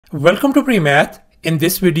Welcome to PreMath. In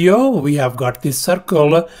this video, we have got this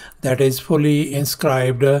circle that is fully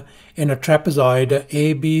inscribed in a trapezoid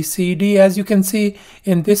ABCD, as you can see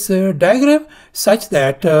in this diagram, such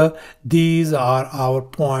that these are our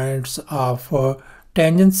points of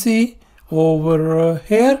tangency over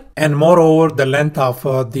here, and moreover the length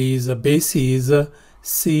of these bases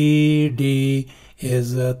CD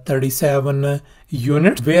is 37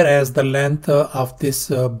 units, whereas the length of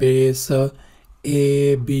this base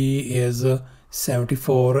AB is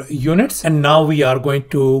 74 units. And now we are going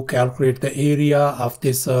to calculate the area of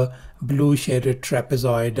this blue shaded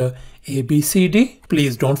trapezoid ABCD.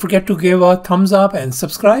 Please don't forget to give a thumbs up and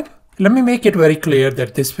subscribe. Let me make it very clear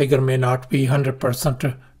that this figure may not be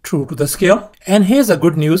 100% true to the scale. And here's a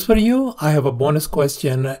good news for you. I have a bonus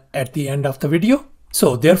question at the end of the video.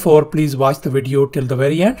 So therefore, please watch the video till the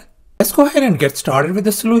very end. Let's go ahead and get started with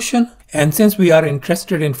the solution. And since we are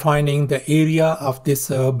interested in finding the area of this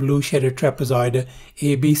blue shaded trapezoid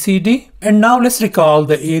ABCD, and now let's recall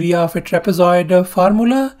the area of a trapezoid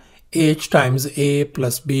formula, h times a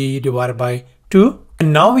plus b divided by 2.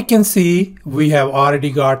 And now we can see we have already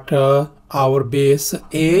got our base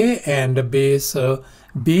a and base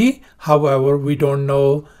b. However, we don't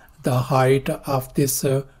know the height of this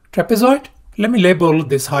trapezoid. Let me label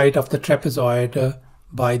this height of the trapezoid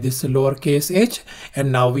by this lowercase h,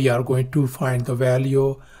 and now we are going to find the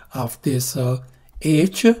value of this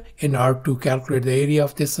h in order to calculate the area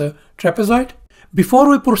of this trapezoid. Before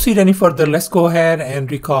we proceed any further, let's go ahead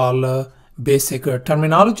and recall basic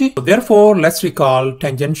terminology. So therefore, let's recall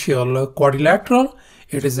tangential quadrilateral.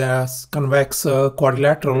 It is a convex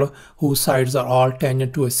quadrilateral whose sides are all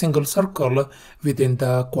tangent to a single circle within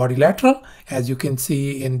the quadrilateral, as you can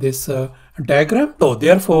see in this diagram. So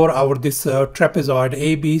therefore, this trapezoid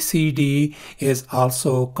ABCD is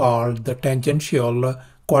also called the tangential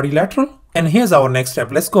quadrilateral. And here's our next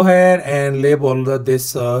step. Let's go ahead and label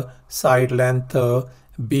this side length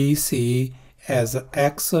BC as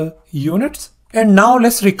x units. And now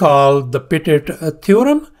let's recall the Pitot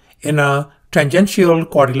Theorem. In a tangential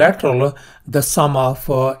quadrilateral, the sum of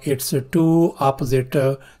its two opposite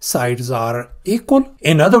sides are equal.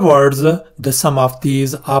 In other words, the sum of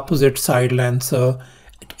these opposite side lengths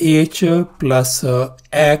h plus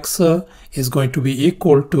x is going to be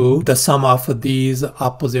equal to the sum of these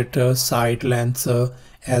opposite side lengths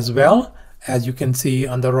as well, as you can see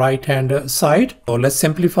on the right hand side. So let's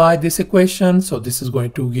simplify this equation. So this is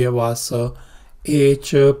going to give us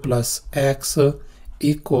h plus x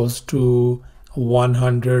equals to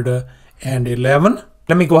 111.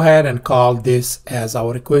 Let me go ahead and call this as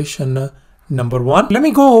our equation number 1. Let me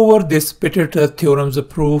go over this Pitot theorem's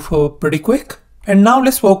proof pretty quick. And now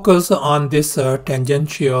let's focus on this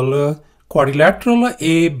tangential quadrilateral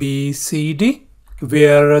ABCD,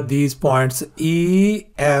 where these points E,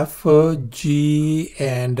 F, G,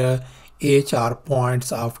 and H are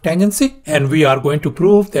points of tangency, and we are going to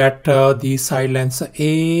prove that the side lengths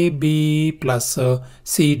AB plus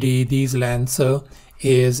CD, these lengths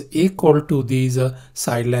is equal to these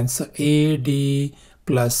side lengths AD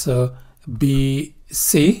plus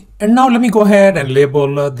BC. And now let me go ahead and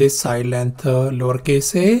label this side length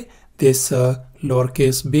lowercase a, this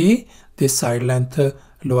lowercase b, this side length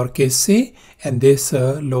lowercase c, and this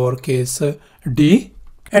lowercase d.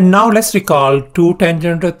 And now let's recall two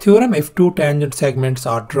tangent theorem. If two tangent segments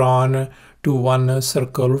are drawn to one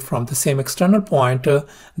circle from the same external point,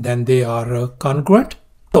 then they are congruent.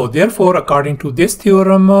 So therefore, according to this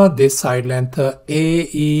theorem, this side length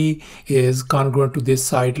AE is congruent to this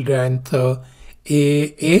side length AH.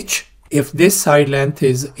 If this side length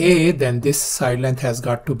is A, then this side length has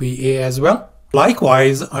got to be A as well.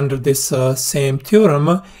 Likewise, under this same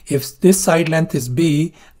theorem, if this side length is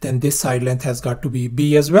B, then this side length has got to be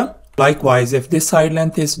B as well. Likewise, if this side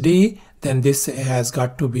length is D, then this has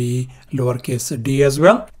got to be lowercase d as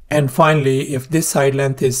well. And finally, if this side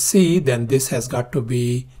length is C, then this has got to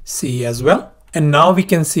be C as well. And now we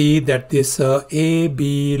can see that this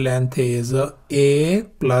AB length is A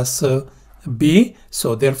plus B.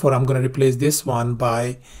 So therefore, I'm going to replace this one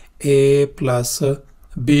by A plus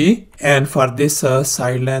B, and for this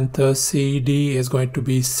side length CD is going to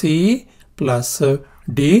be C plus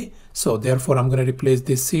D. So therefore I'm going to replace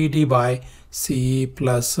this CD by C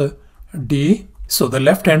plus D. So the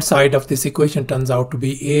left hand side of this equation turns out to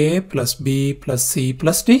be A plus B plus C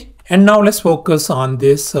plus D. And now let's focus on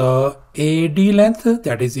this AD length,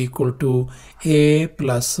 that is equal to A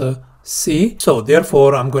plus C. So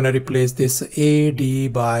therefore I'm going to replace this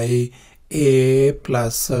AD by A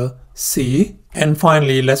plus C. And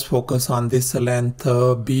finally, let's focus on this length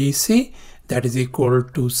BC, that is equal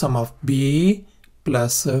to sum of B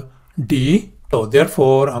plus D. So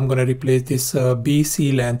therefore, I'm going to replace this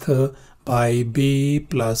BC length by B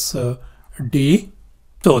plus D.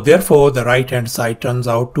 So therefore, the right hand side turns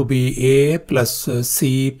out to be A plus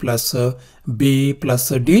C plus B plus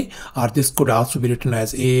D, or this could also be written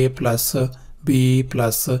as A plus B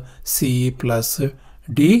plus C plus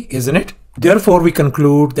D, isn't it? Therefore, we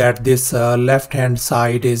conclude that this left hand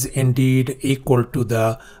side is indeed equal to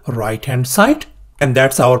the right hand side. And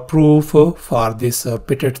that's our proof for this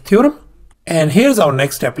Pitot theorem. And here's our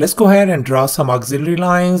next step. Let's go ahead and draw some auxiliary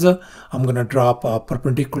lines. I'm going to drop a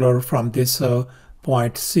perpendicular from this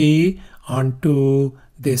point C onto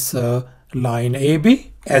this line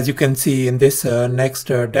AB, as you can see in this next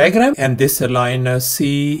diagram. And this line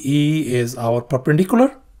CE is our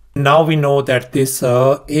perpendicular. Now we know that this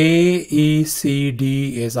AECD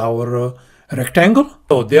is our rectangle.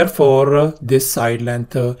 So therefore, this side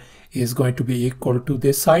length is going to be equal to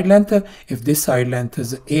this side length. If this side length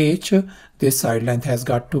is H, this side length has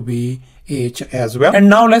got to be H as well. And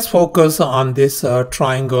now let's focus on this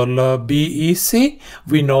triangle BEC.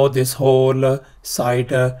 We know this whole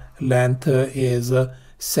side length is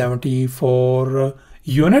 74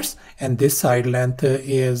 units and this side length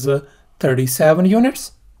is 37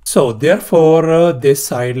 units. So therefore, this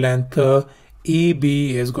side length EB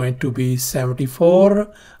is going to be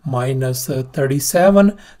 74 minus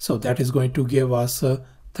 37. So that is going to give us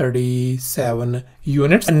 37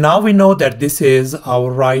 units. And now we know that this is our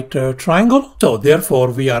right triangle. So therefore,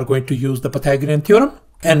 we are going to use the Pythagorean theorem.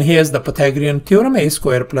 And here's the Pythagorean theorem: a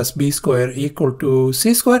square plus b square equal to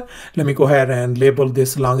c square. Let me go ahead and label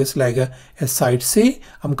this longest leg as side C.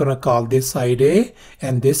 I'm going to call this side A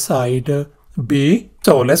and this side B.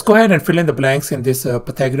 So let's go ahead and fill in the blanks in this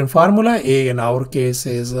Pythagorean formula. A in our case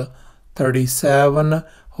is 37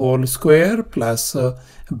 whole square plus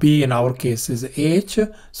B in our case is H.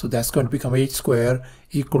 So that's going to become H square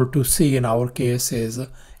equal to C in our case is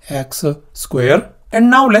X square. And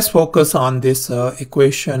now let's focus on this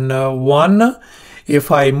equation 1.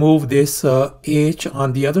 If I move this H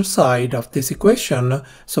on the other side of this equation,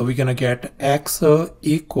 so we're going to get X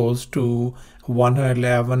equals to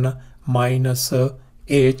 111 minus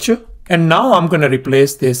H. And now I'm going to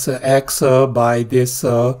replace this X by this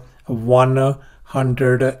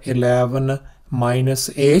 111 minus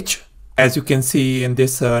H. As you can see in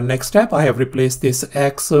this next step, I have replaced this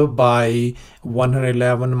X by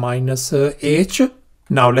 111 minus H.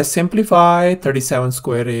 Now let's simplify. 37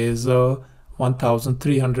 square is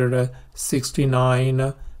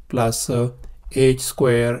 1369 plus H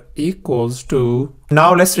square equals to,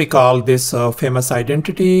 now let's recall this famous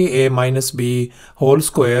identity: a minus b whole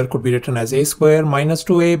square could be written as a square minus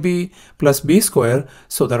 2ab plus b square.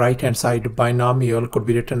 So the right hand side binomial could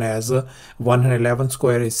be written as 111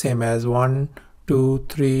 square is same as 1 2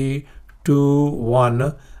 3 2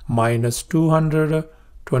 1 minus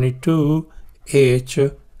 222 h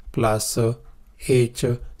plus h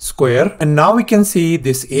square. And now we can see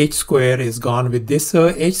this h square is gone with this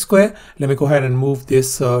h square. Let me go ahead and move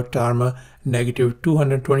this term negative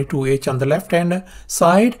 222h on the left hand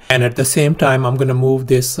side, and at the same time I'm going to move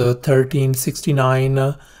this 1369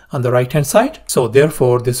 on the right hand side. So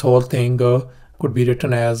therefore this whole thing could be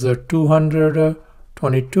written as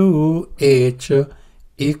 222h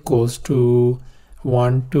equals to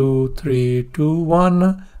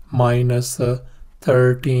 12321 minus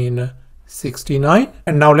 1369.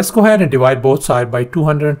 And now let's go ahead and divide both sides by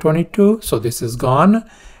 222. So this is gone.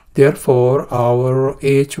 Therefore our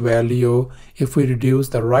h value, if we reduce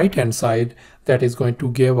the right hand side, that is going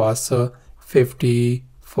to give us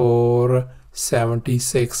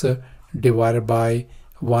 5476 divided by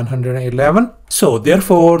 111. So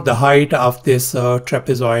therefore the height of this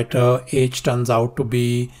trapezoid h turns out to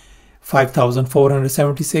be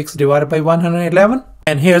 5476 divided by 111.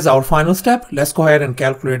 And here's our final step. Let's go ahead and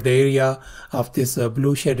calculate the area of this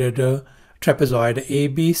blue shaded trapezoid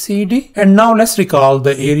ABCD. And now let's recall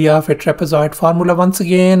the area of a trapezoid formula once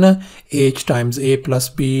again: h times a plus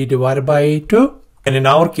b divided by 2. And in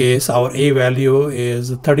our case, our a value is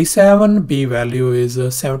 37, b value is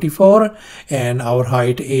 74, and our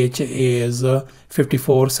height h is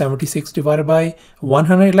 5476 divided by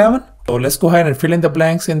 111. So let's go ahead and fill in the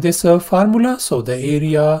blanks in this formula. So the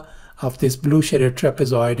area of this blue shaded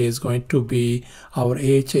trapezoid is going to be, our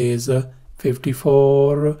h is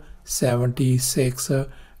 5476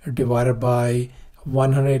 divided by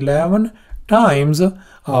 111 times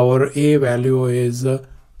our a value is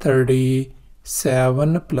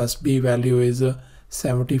 37 plus b value is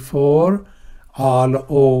 74 all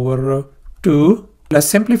over 2. Let's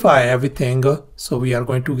simplify everything. So we are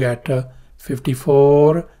going to get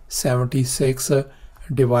 5476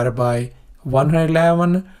 divided by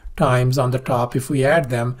 111 times on the top. If we add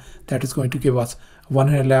them, that is going to give us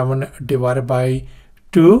 111 divided by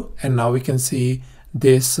 2, and now we can see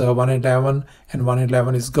this 111 and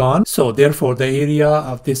 111 is gone. So therefore the area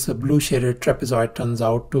of this blue shaded trapezoid turns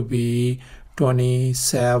out to be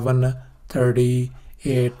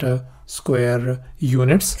 2738 square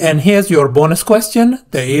units. And here's your bonus question.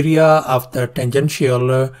 The area of the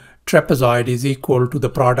tangential trapezoid is equal to the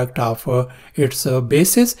product of its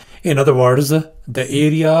bases. In other words, the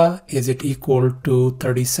area, is it equal to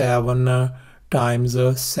 37 times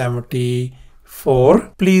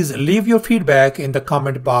 74? Please leave your feedback in the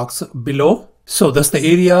comment box below. So thus the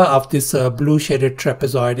area of this blue shaded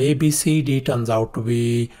trapezoid ABCD turns out to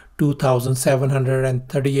be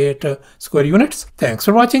 2738 square units. Thanks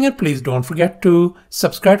for watching, and please don't forget to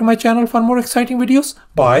subscribe to my channel for more exciting videos.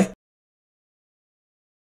 Bye.